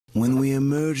When we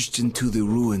emerged into the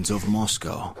ruins of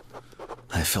Moscow,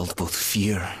 I felt both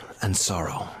fear and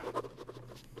sorrow.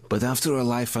 But after a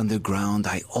life underground,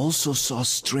 I also saw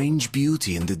strange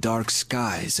beauty in the dark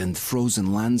skies and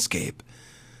frozen landscape.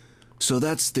 So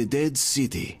that's the dead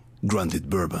city, grunted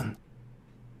Bourbon.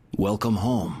 Welcome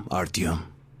home, Artyom.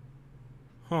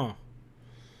 Huh.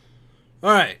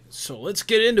 Alright, so let's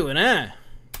get into it, eh?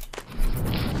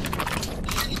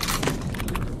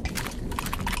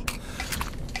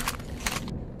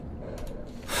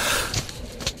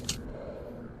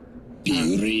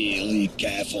 Be really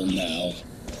careful now.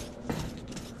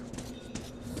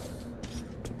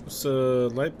 What's the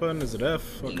light button? Is it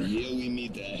F? And Okay. here we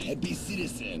meet a happy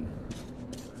citizen.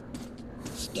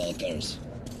 Stalkers.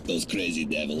 Those crazy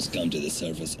devils come to the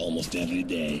surface almost every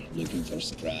day, looking for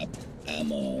scrap,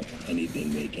 ammo,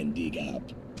 anything they can dig up.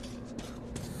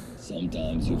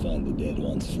 Sometimes you find the dead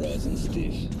ones frozen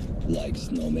stiff, like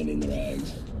snowmen in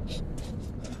rags.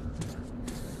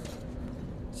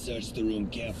 Search the room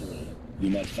carefully. You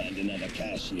might find another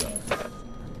cache here.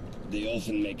 They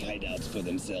often make hideouts for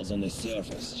themselves on the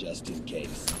surface, just in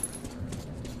case.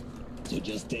 So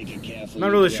just take a careful.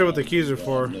 Not really sure what the keys are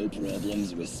for. No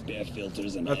problems with spare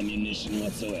filters and ammunition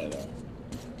whatsoever.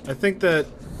 I think that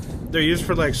they're used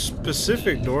for like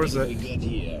specific doors that We got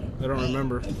here. I don't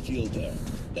remember. A filter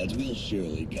that will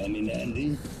surely come in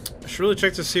handy. I should really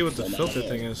check to see what the Some filter ammo.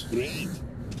 thing is. Great.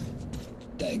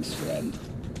 Thanks, friend.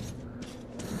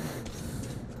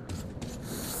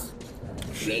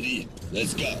 Ready?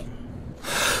 Let's go.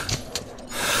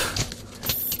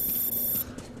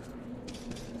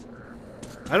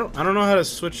 I don't know how to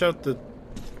switch out the.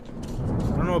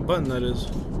 I don't know what button that is.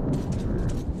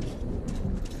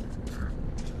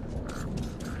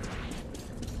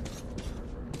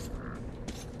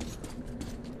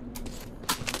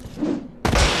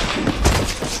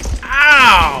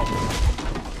 Ow!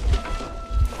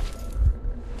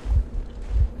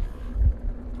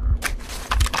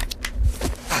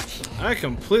 I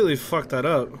completely fucked that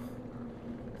up.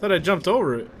 Thought I jumped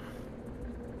over it.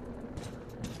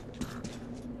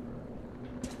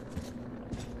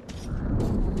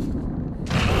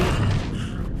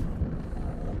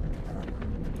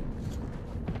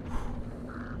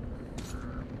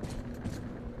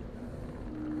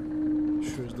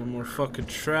 Sure there's no more fucking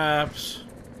traps.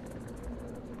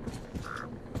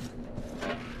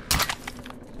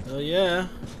 Hell yeah.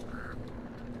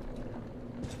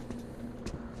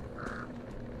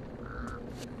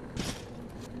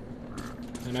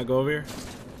 Can I go over here?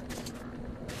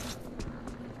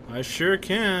 I sure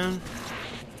can.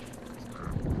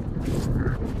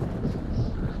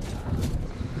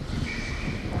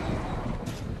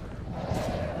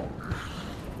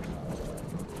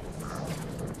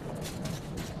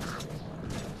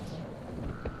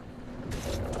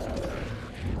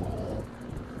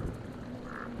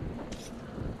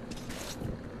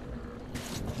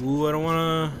 Ooh, I don't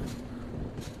wanna.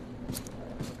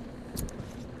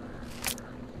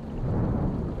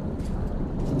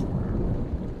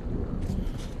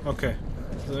 Okay,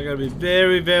 so I gotta be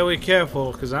very, very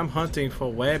careful because I'm hunting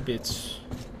for rabbits.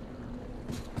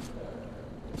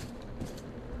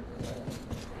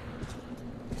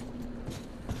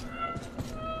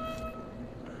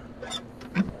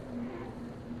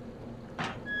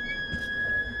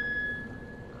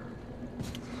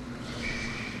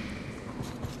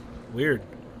 Weird.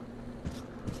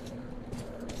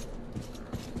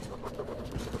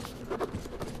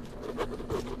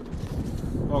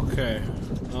 Okay.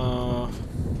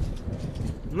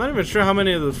 I'm not even sure how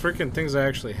many of the freaking things I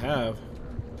actually have.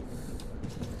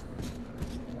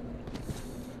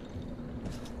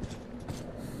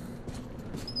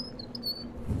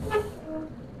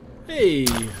 Hey!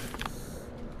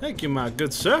 Thank you, my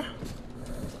good sir.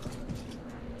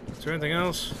 Is there anything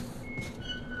else?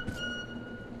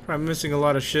 Probably missing a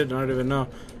lot of shit and I don't even know.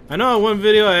 I know in one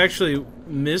video I actually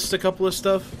missed a couple of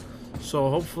stuff. So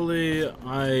hopefully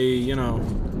I, you know,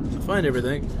 find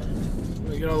everything.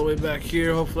 Let me get all the way back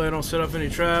here. Hopefully I don't set off any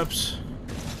traps.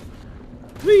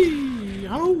 Whee!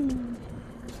 Ho!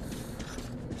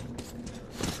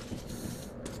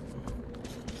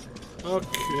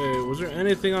 Okay, was there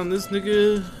anything on this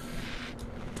nigga?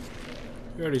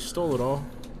 You already stole it all.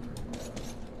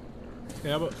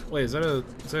 Yeah, but wait, is that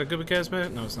a good cast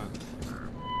man? No, it's not.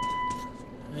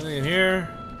 Anything in here?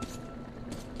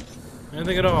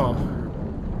 Anything at all?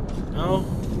 No?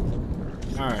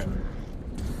 Alright.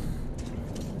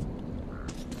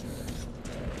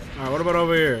 Alright, what about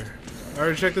over here? I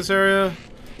already checked this area?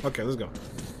 Okay, let's go.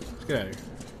 Let's get out of here.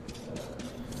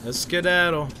 Let's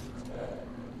skedaddle.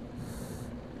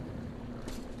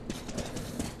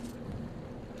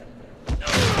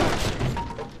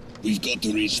 We've got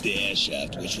to reach the air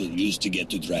shaft, which we'll use to get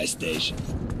to Dry Station.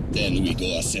 Then we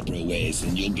go our separate ways,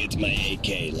 and you'll get my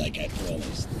AK like I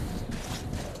promised.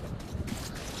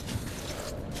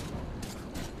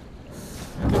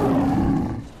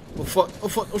 Oh fuck, oh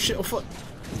fuck, oh shit, oh fuck.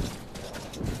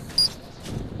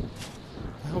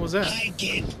 The hell was that? Hi,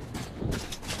 kid.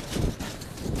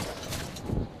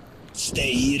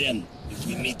 Stay hidden. If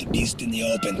we meet the beast in the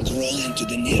open, crawl into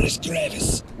the nearest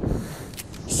crevice.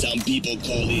 Some people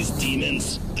call these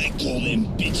demons. I call them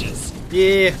bitches.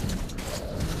 Yeah.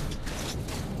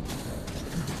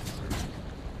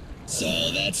 So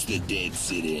that's the dead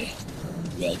city.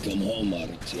 Welcome home,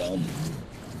 Artyom.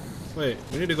 Wait,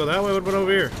 we need to go that way? What about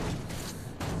over here?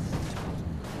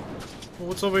 Well,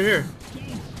 what's over here?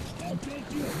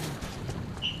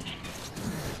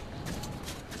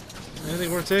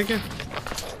 Anything worth taking?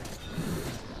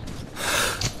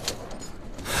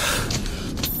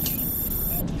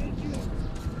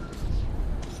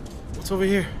 What's over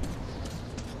here?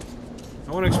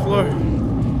 I want to explore.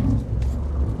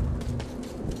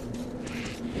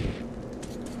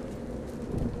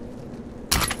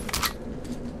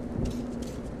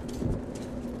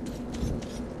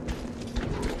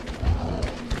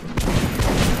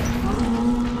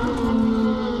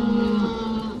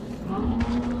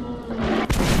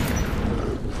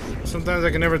 Sometimes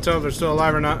I can never tell if they're still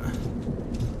alive or not.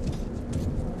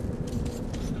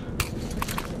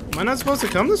 Am I not supposed to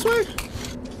come this way?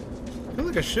 I feel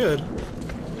like I should.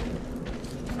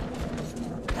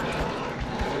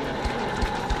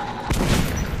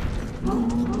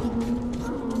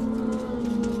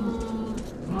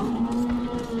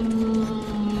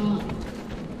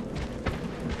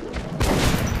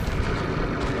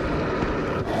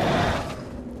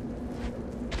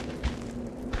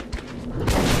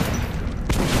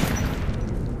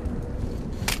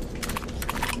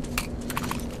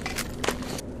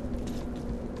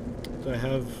 Do I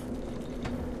have...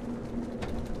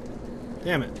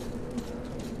 Damn it.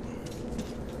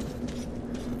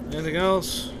 Anything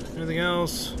else? Anything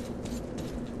else?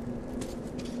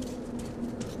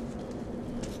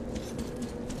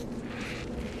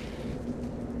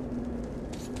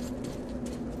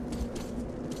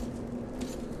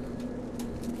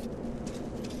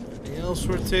 Anything else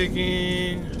we're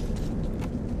taking?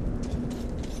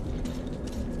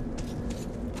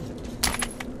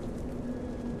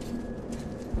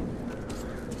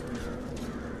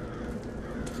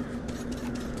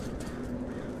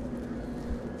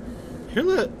 Hear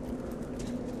that?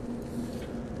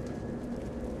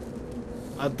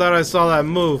 I thought I saw that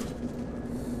move.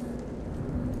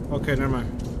 Okay, never mind.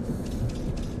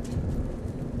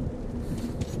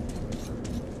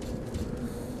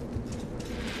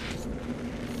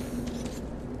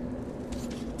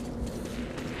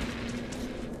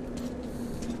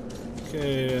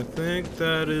 Okay, I think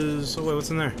that is... Oh wait, what's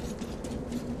in there?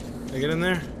 Can I get in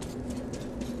there?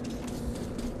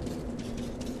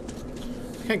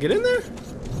 Can't get in there?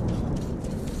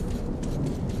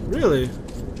 Really?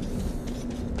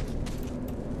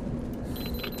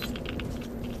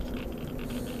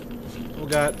 Oh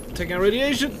god, taking out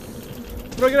radiation.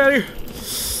 How do I get out of here?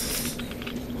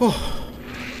 Oh.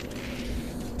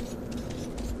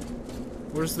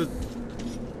 Where's the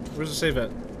save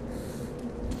at?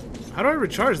 How do I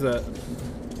recharge that?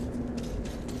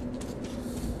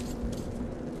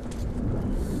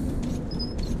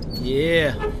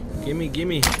 Yeah. Gimme,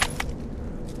 gimme.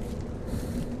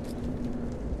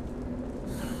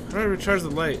 How do I recharge the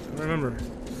light? I don't remember.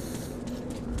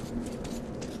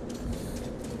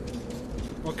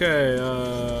 Okay,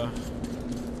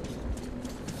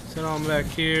 set on back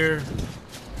here.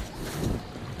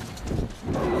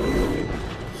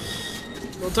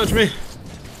 Don't touch me.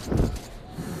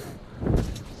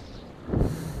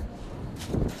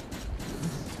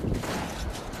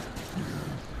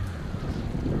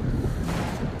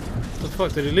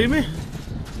 Fuck, did he leave me?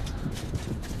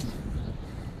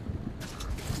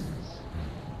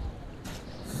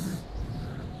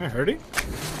 Am I hurting?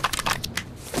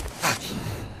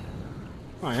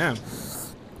 Oh, I am.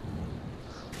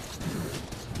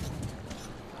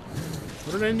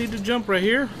 What did I need to jump right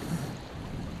here?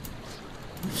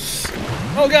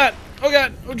 Oh god! Oh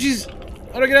god! Oh jeez!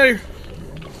 How do I get out of here?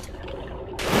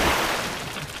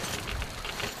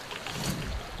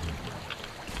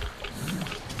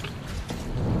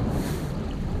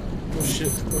 Oh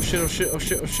shit, oh shit, oh shit, oh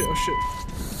shit, oh shit, oh shit.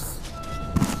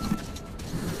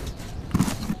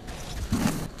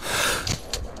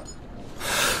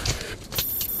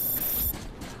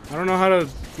 I don't know how to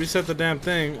reset the damn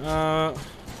thing. I'm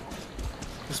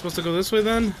supposed to go this way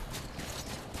then?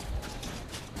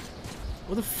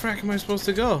 Where the frack am I supposed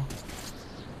to go?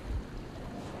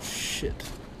 shit.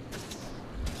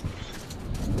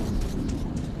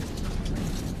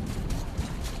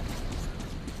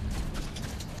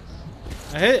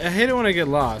 I hate it when I get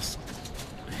lost.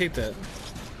 I hate that.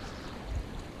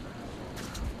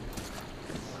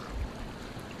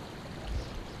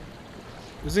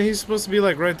 Isn't he supposed to be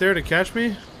like right there to catch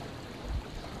me?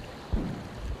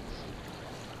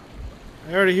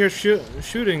 I already hear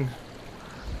shooting.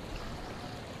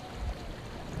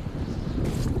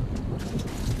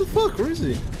 What the fuck? Where is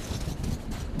he?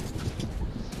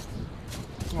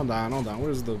 Hold on.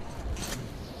 Where's the...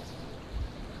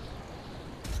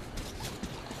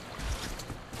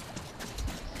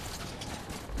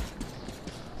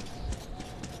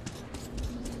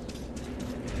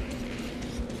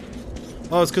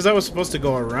 Oh, it's because I was supposed to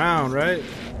go around, right?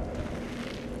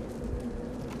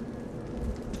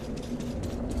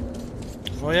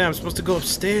 Oh yeah, I'm supposed to go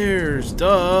upstairs.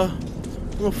 Duh.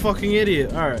 I'm a fucking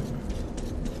idiot. Alright.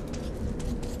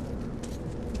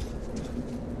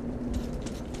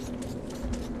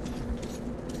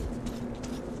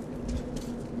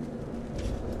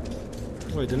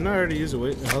 Wait, didn't I already use a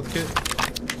health kit?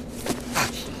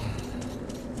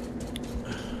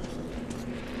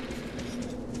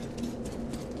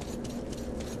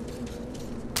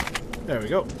 There we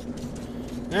go.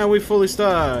 And we fully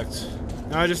stocked.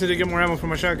 Now I just need to get more ammo for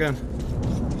my shotgun.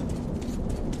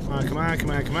 Come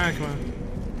on.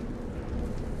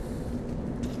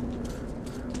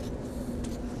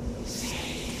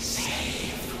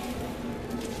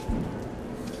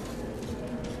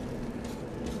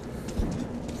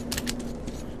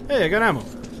 Hey, I got ammo.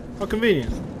 How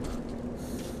convenient.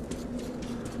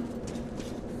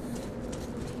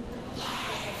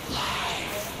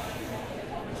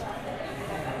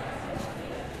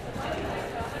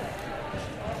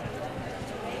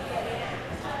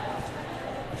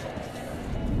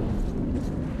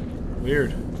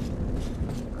 Weird.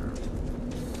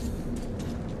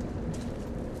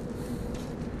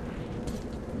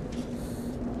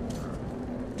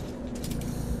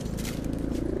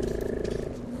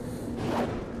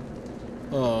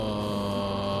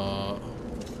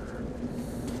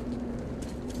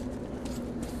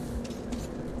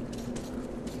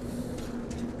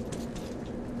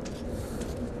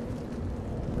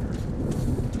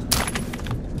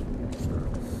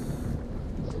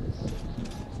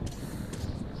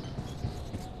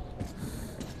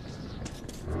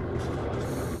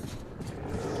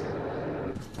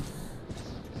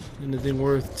 Anything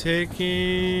worth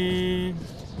taking?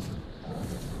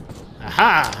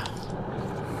 Aha!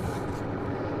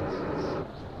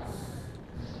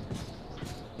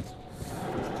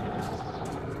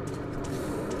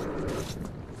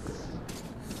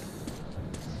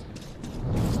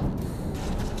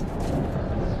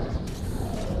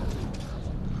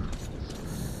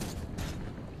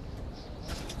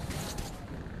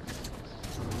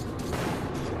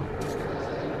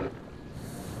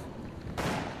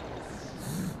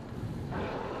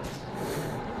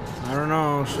 I don't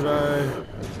know, should I?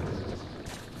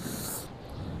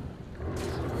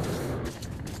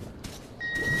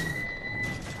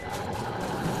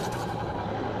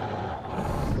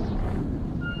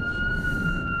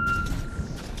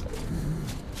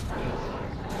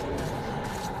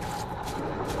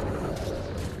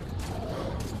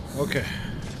 Okay.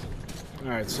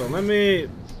 Alright, so let me...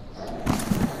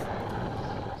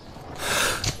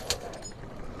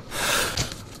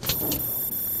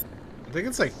 I think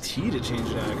it's like T to change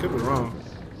that. I could be wrong.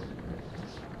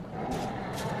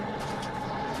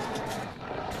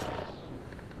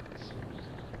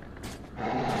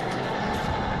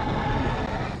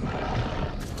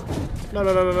 La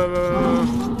la la la la la.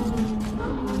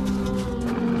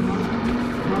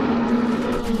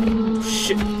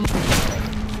 Shit.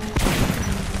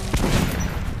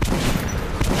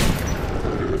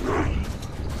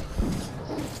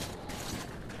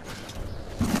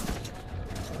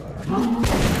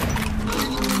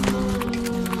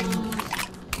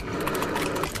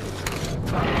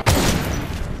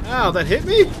 Ow, that hit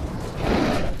me?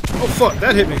 Oh fuck,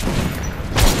 that hit me.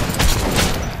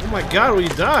 Oh my god, will you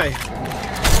die?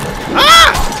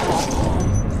 Ah!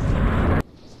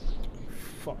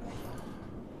 Fuck.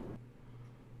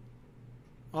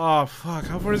 Oh fuck,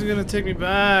 how far is it gonna take me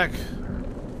back?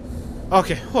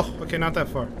 Okay, oh, okay, not that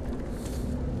far.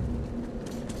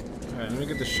 Alright, let me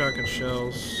get the shotgun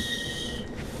shells.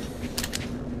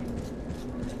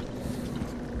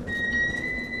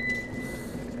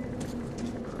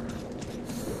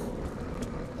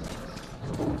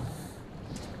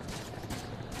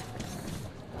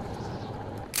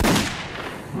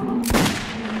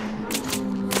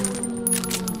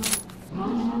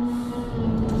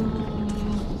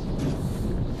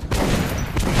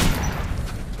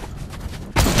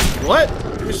 What?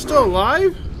 You're still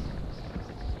alive?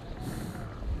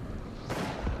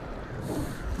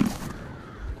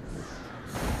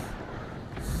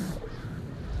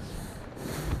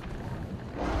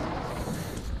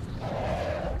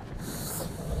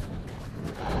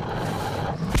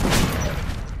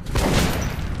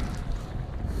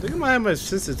 I think I might have my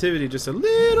sensitivity just a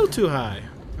little too high.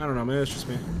 I don't know, maybe it's just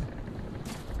me.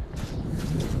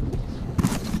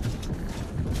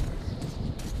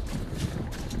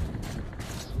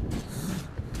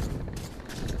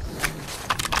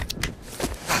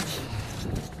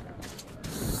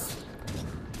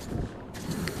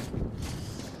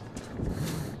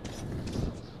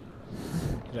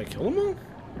 Did I kill them all?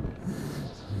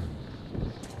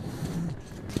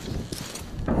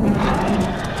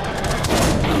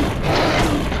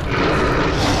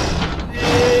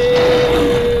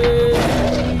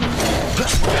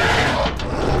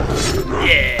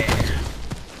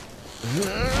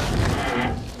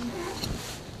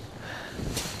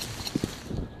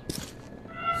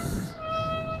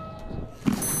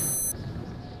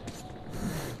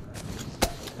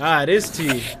 Ah, it is T.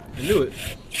 I knew it.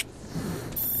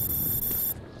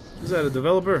 Is that a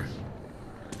developer?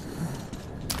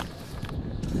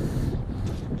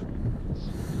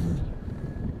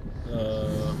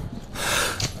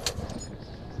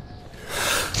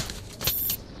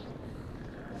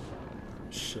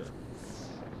 Shit.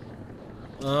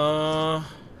 Hello.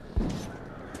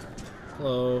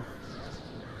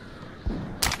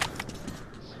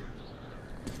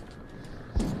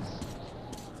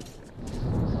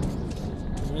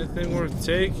 Anything worth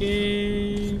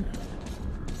taking?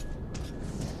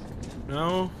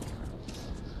 No?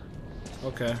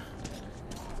 Okay.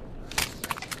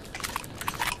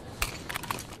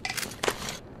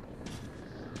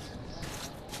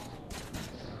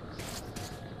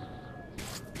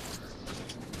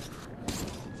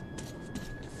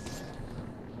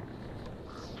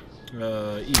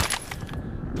 E.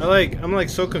 I'm like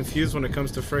so confused when it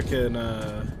comes to frickin'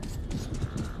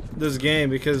 this game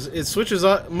because it switches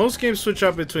up. Most games switch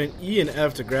up between E and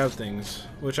F to grab things,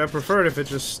 which I preferred if it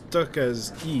just stuck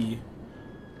as E.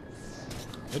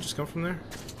 Did I just come from there?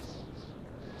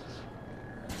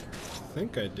 I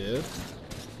think I did.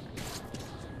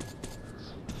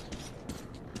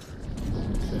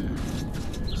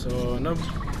 Okay. So enough.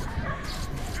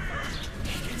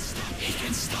 He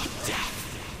can stop death.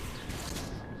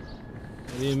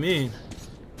 What do you mean?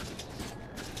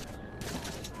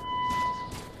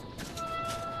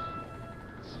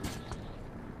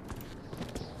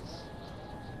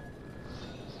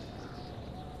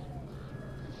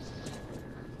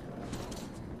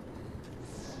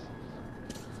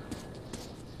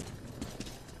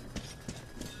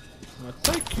 Well,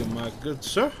 thank you, my good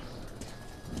sir.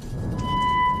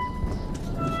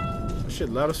 Oh, shit,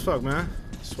 loud as fuck, man.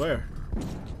 I swear.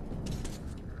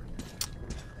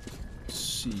 Let's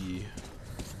see.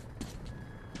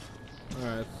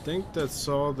 Alright, I think that's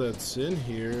all that's in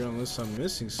here, unless I'm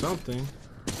missing something.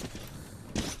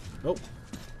 Nope.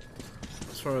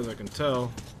 As far as I can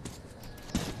tell.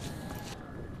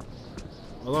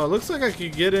 Although it looks like I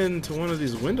could get into one of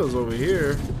these windows over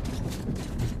here.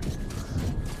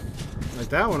 Like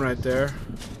that one right there.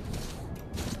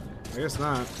 I guess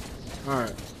not.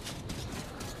 Alright.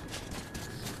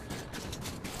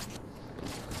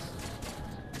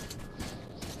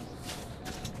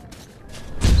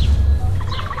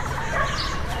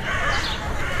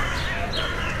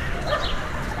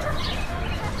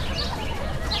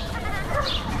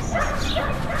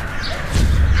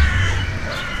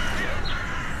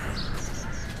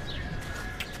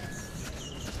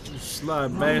 You sly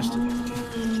bastard.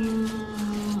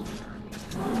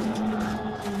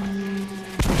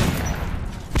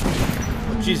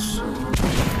 Jeez.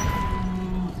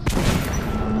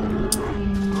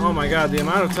 Oh my god, the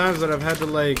amount of times that I've had to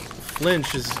like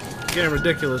flinch is getting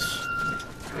ridiculous.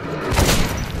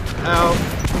 Ow.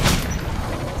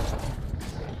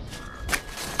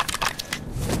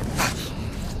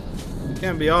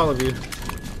 Can't be all of you.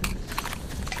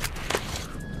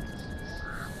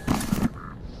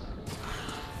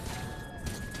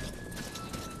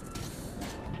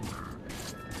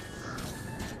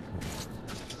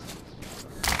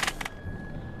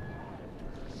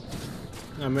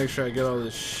 I'll make sure I get all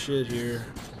this shit here.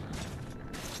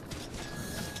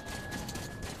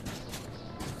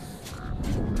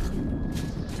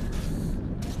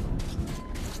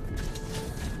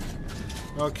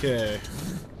 Okay.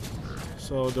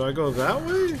 So, do I go that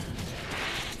way?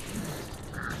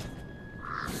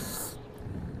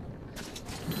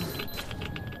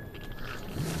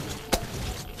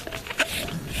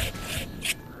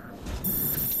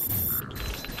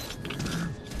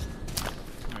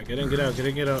 Get in, get out, get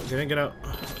in, get out, get in, get out.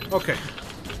 Okay.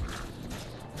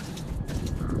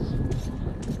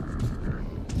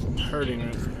 I'm hurting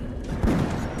right now.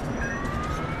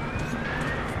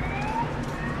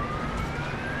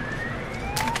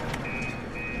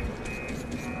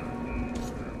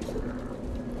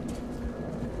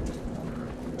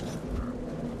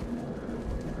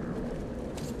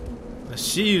 I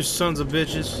see you sons of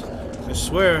bitches. I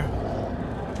swear.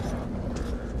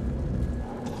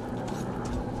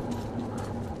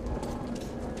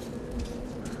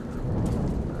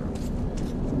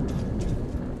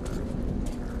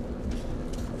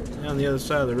 On the other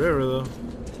side of the river, though.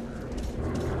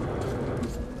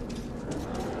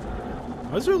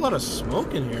 Why is there a lot of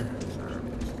smoke in here?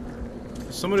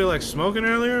 Was somebody like smoking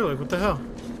earlier? Like, what the hell?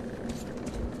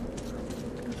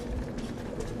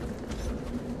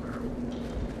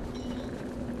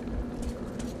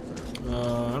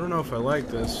 I don't know if I like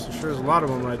this. I'm sure there's a lot of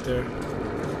them right there.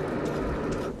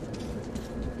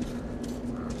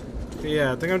 Okay,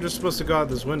 yeah, I think I'm just supposed to go out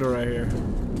this window right here.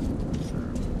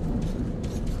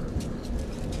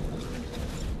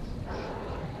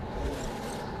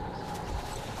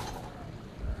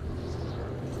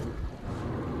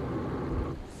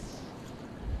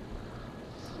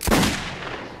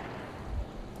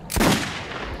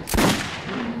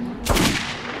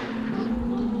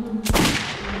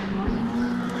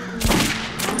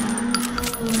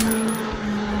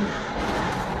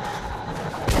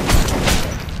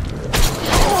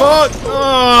 Fuck!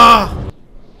 Ah!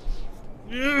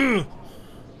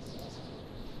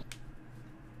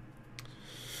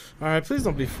 Alright, please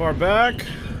don't be far back.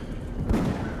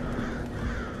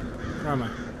 Where am I?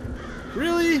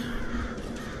 Really?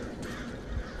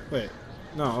 Wait.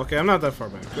 No, okay, I'm not that far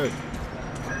back. Good.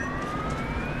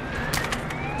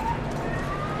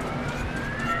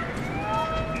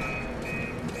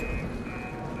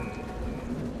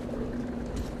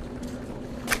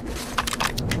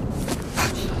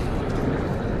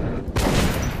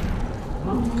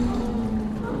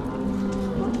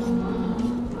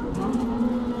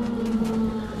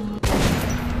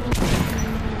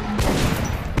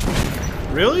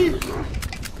 Really?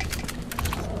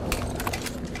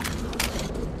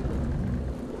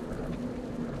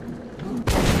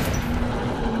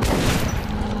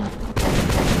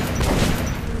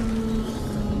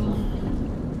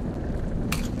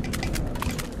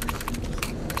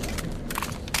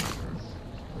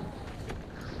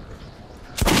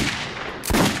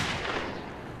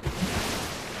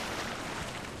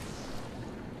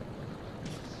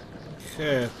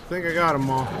 Okay, I think I got them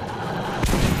all.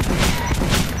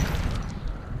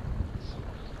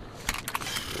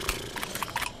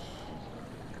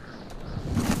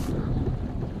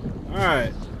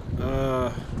 Alright,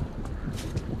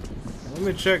 let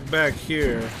me check back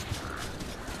here.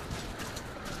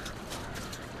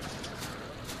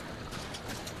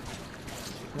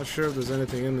 Not sure if there's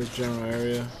anything in this general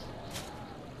area.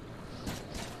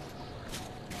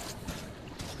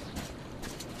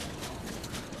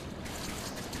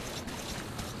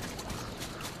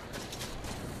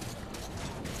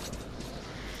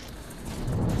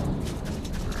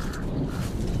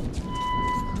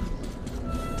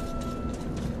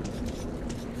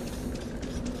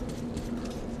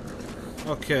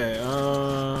 Okay,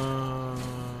 I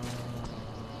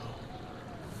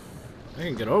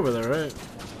can get over there, right?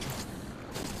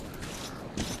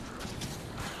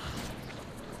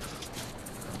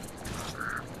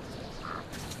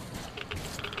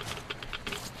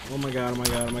 Oh my god, oh my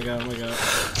god, oh my god, oh my god.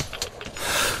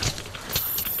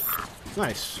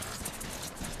 Nice.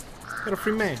 Got a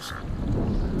free mask.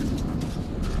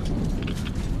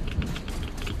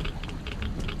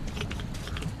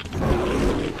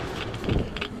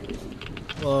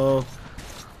 Hello.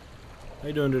 How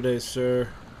you doing today, sir?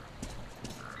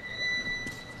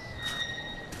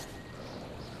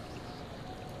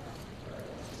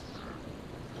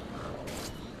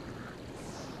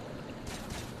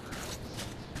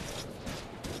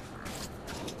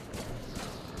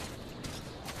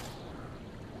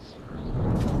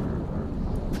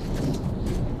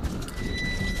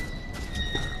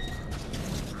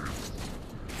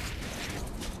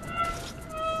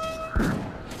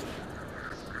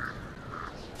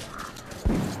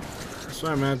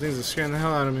 Sorry, man. Things are scaring the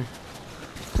hell out of me.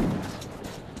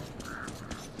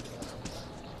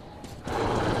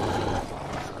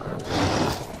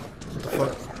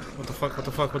 What the fuck? What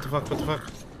the fuck? What the fuck? What the fuck? What the fuck?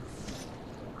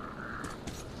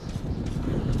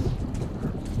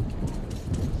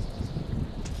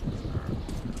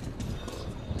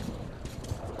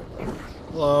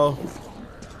 Hello?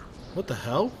 What the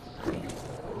hell?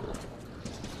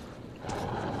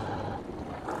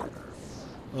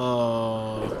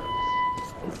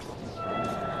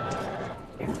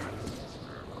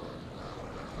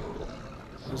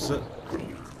 What's it?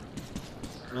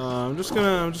 I'm just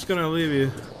gonna leave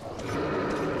you.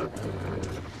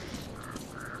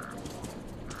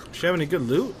 Does she have any good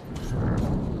loot? I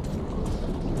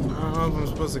don't know if I'm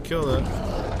supposed to kill that.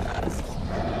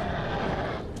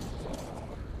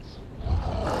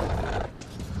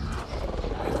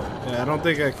 Yeah, I don't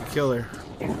think I could kill her.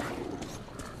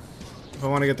 If I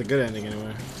want to get the good ending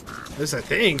anyway. At least I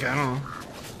think, I don't know.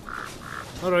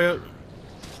 How do I...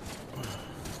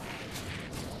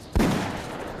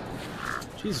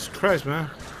 Jesus Christ, man.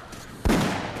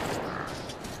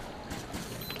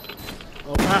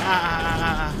 Oh,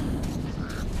 I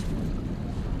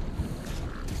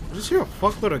just hear a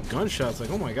fuckload of gunshots, like,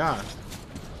 oh my god.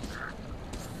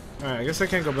 Alright, I guess I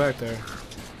can't go back there.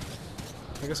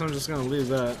 I guess I'm just gonna leave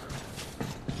that.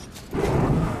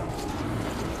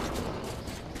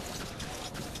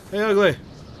 Hey, ugly!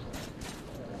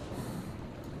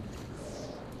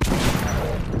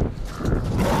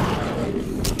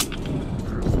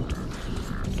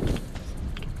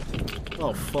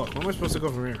 Oh fuck, where am I supposed to go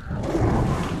from here?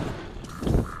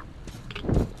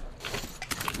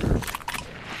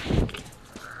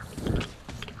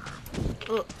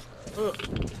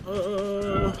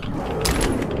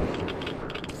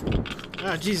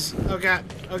 Ah, jeez. Oh god.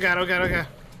 Oh god, oh god, oh god.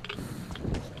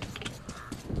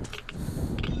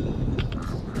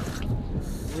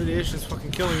 Radiation's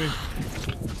fucking killing me.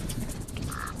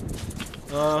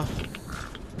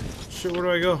 Shit, where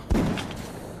do I go?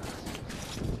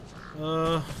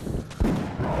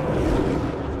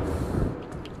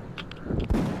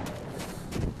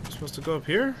 Supposed to go up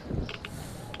here?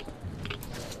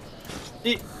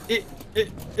 Eh.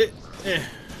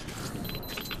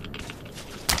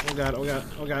 Oh god, oh god,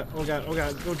 oh god, oh god, oh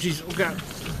god, oh jeez, oh god.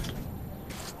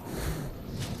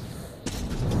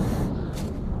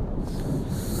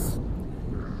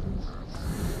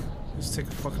 Just take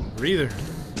a fucking breather.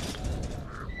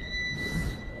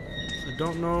 I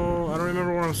don't know, I don't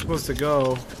remember where I'm supposed to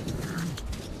go.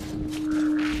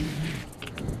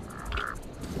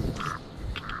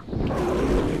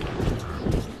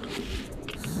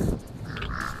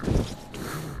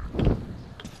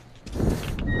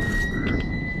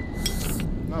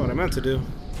 Not what I meant to do.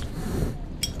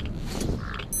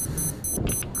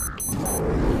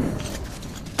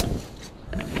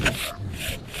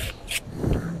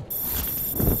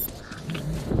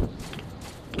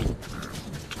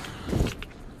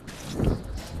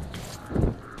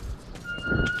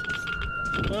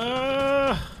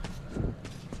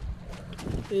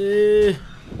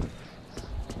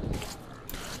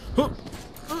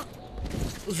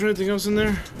 Was there anything else in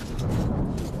there?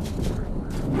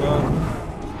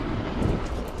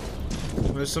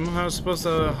 Am I somehow supposed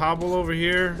to hobble over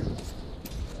here?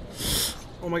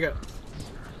 Oh my god.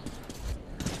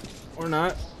 Or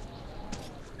not.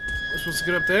 I'm supposed to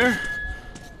get up there?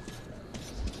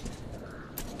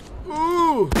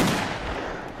 Ooh!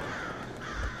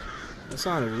 That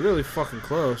sounded really fucking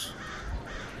close.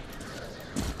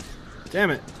 Damn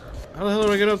it. How the hell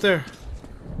do I get up there?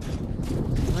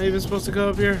 Am I even supposed to go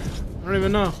up here? I don't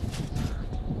even know.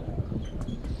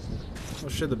 Oh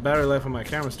shit, the battery life on my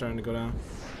camera's starting to go down.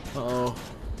 Uh-oh.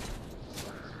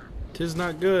 'Tis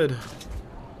not good.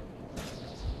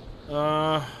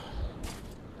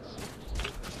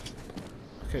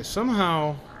 Okay,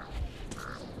 somehow...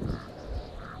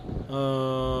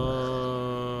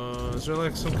 is there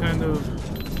like some kind of...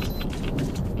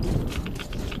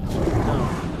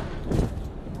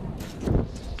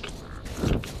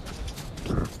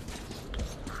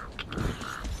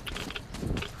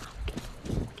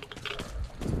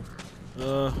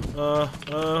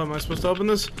 am I supposed to open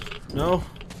this? No.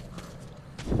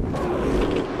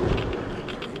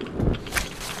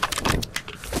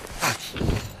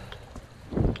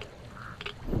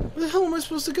 Where the hell am I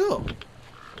supposed to go?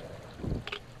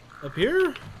 Up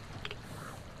here?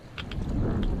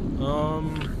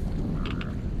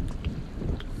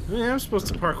 Yeah, I'm supposed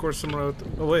to parkour somewhere out there.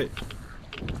 Oh, wait.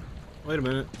 Wait a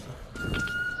minute.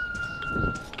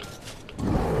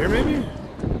 Here, maybe?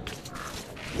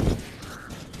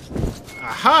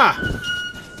 Aha!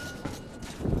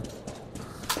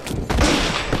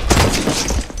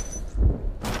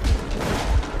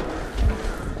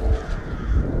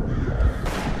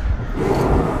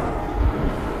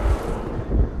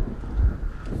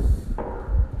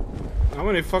 How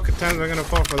many fucking times am I gonna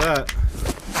fall for that?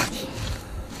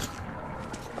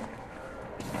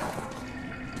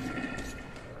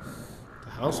 The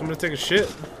house? I'm gonna take a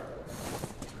shit.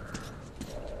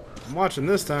 I'm watching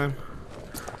this time.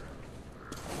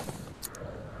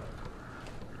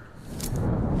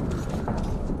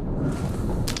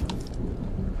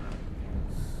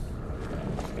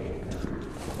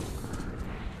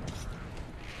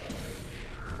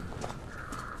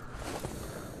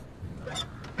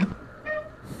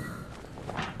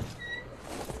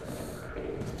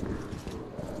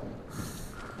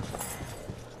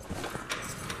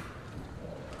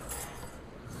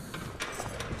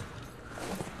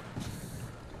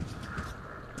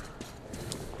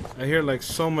 I hear like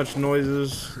so much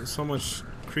noises, so much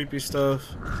creepy stuff.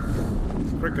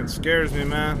 Freaking scares me,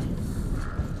 man.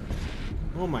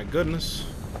 Oh my goodness.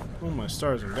 Oh my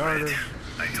stars and garters.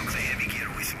 I took the heavy gear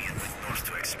with me and went north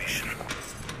to exhibition.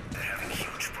 They're having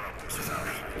huge problems with our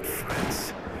old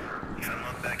friends. If I'm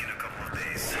not back in a couple of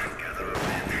days, gather our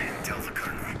men and tell the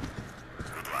colonel.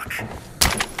 Good luck.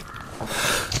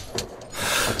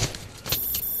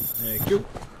 Thank you.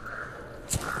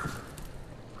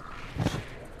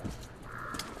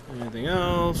 Anything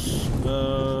else?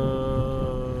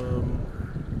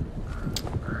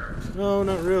 No,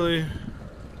 not really.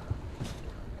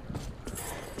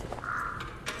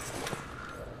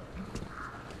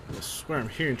 I swear I'm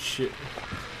hearing shit.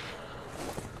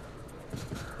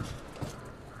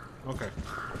 Okay.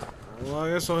 Well, I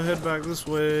guess I'll head back this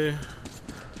way.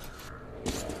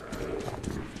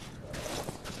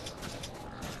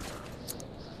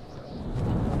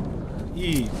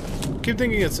 E. Keep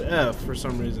thinking it's F for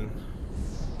some reason.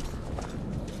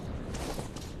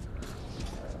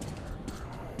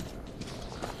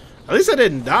 At least I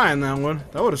didn't die in that one.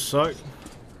 That would have sucked.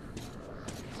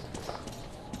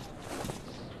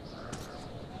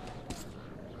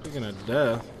 Speaking of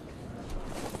death.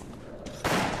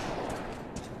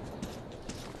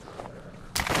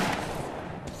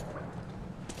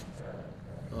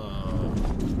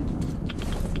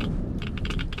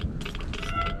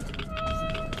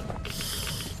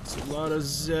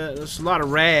 There's a lot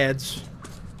of rads.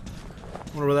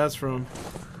 Wonder where that's from.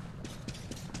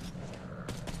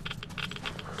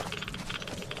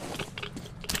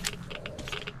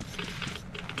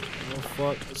 Oh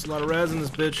fuck! There's a lot of rads in this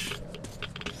bitch.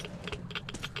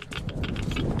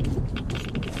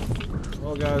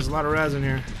 Oh guys, a lot of rads in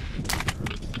here.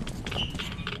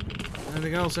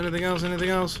 Anything else? Anything else? Anything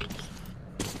else?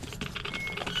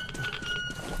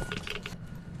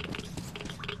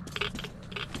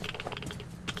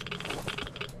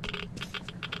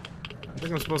 I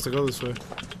think I'm supposed to go this way.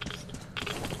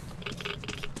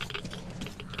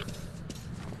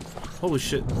 Holy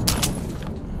shit.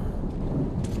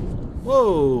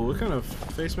 Whoa, what kind of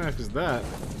face mask is that?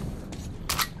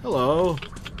 Hello.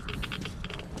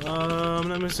 I'm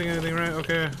not missing anything, right?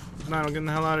 Okay. If not, I'm getting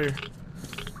the hell out of here.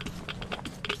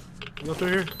 Go through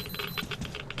here.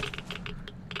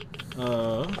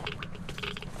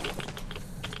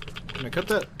 Can I cut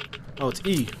that? Oh, it's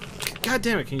E. God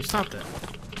damn it, can you stop that?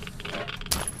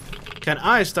 Can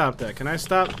I stop that? Can I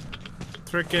stop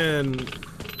frickin'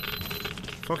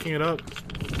 fucking it up?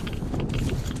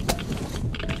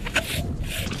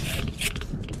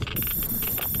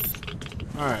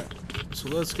 Alright, so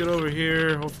let's get over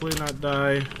here, hopefully not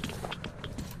die.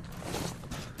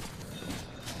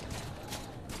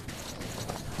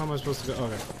 How am I supposed to go?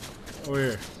 Okay, over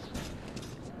here.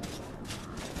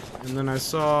 And then I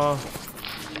saw...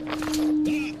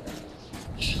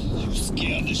 You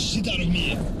scared the shit out of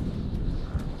me.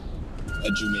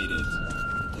 But you made it.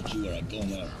 But you are a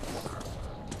goner.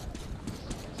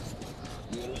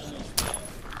 You're almost there.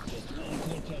 Just one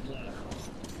quartet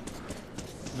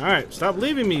left. Alright, stop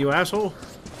leaving me, you asshole.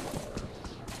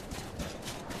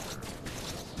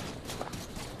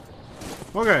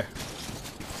 Okay.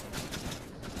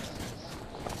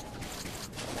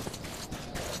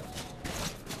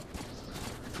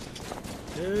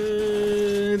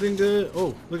 Anything good?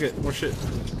 Oh, look at more shit.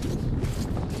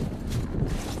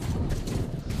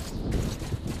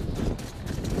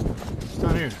 It's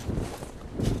down here.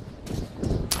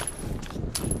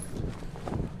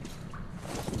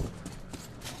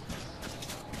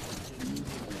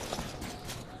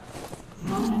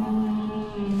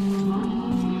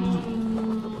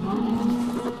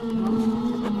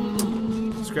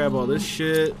 Let's grab all this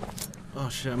shit. Oh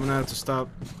shit, I'm gonna have to stop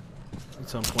at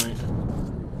some point.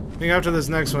 I think after this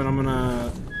next one, I'm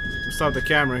gonna stop the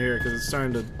camera here because it's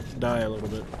starting to die a little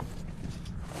bit.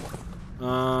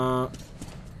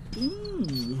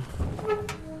 Ooh.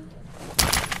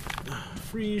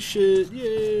 Free shit,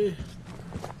 yay!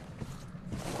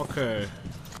 Okay.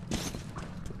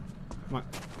 Come on.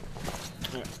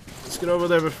 Alright, let's get over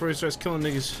there before he starts killing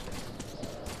niggas.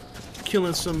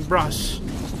 Killing some bras.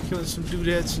 Killing some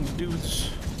dudettes and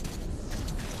dudes.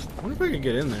 I wonder if I can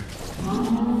get in there. I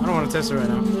don't want to test it right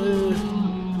now.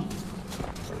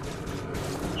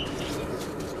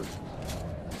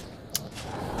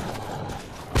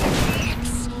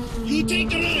 You take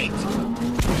the right!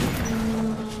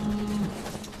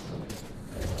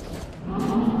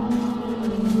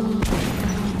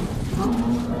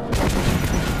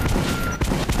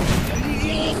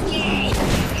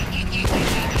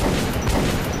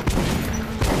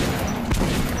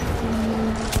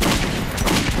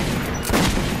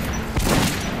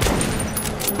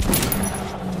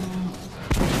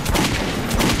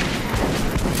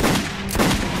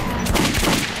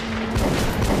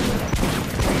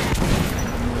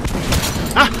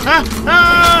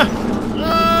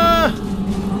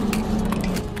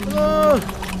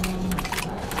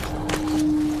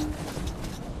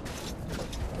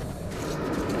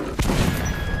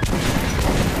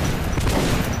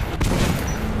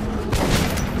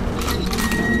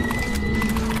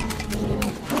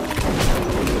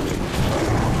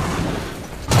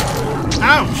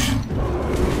 Ouch!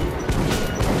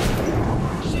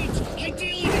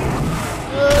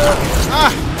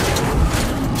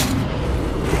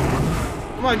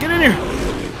 Come on, get in here!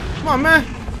 Come on,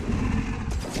 man!